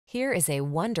Here is a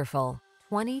wonderful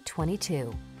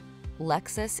 2022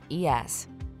 Lexus ES.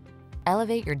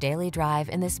 Elevate your daily drive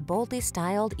in this boldly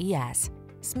styled ES.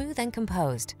 Smooth and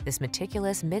composed, this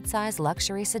meticulous midsize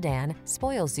luxury sedan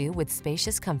spoils you with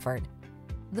spacious comfort.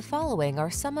 The following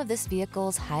are some of this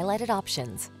vehicle's highlighted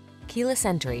options: keyless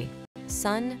entry,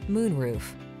 sun,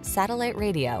 moonroof, satellite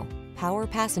radio, power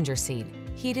passenger seat,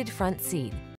 heated front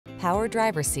seat, power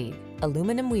driver seat,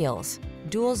 aluminum wheels,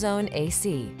 dual zone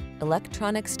AC,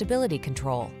 electronic stability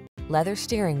control, leather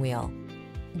steering wheel.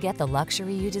 Get the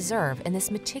luxury you deserve in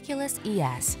this meticulous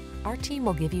ES. Our team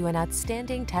will give you an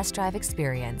outstanding test drive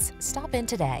experience. Stop in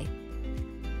today.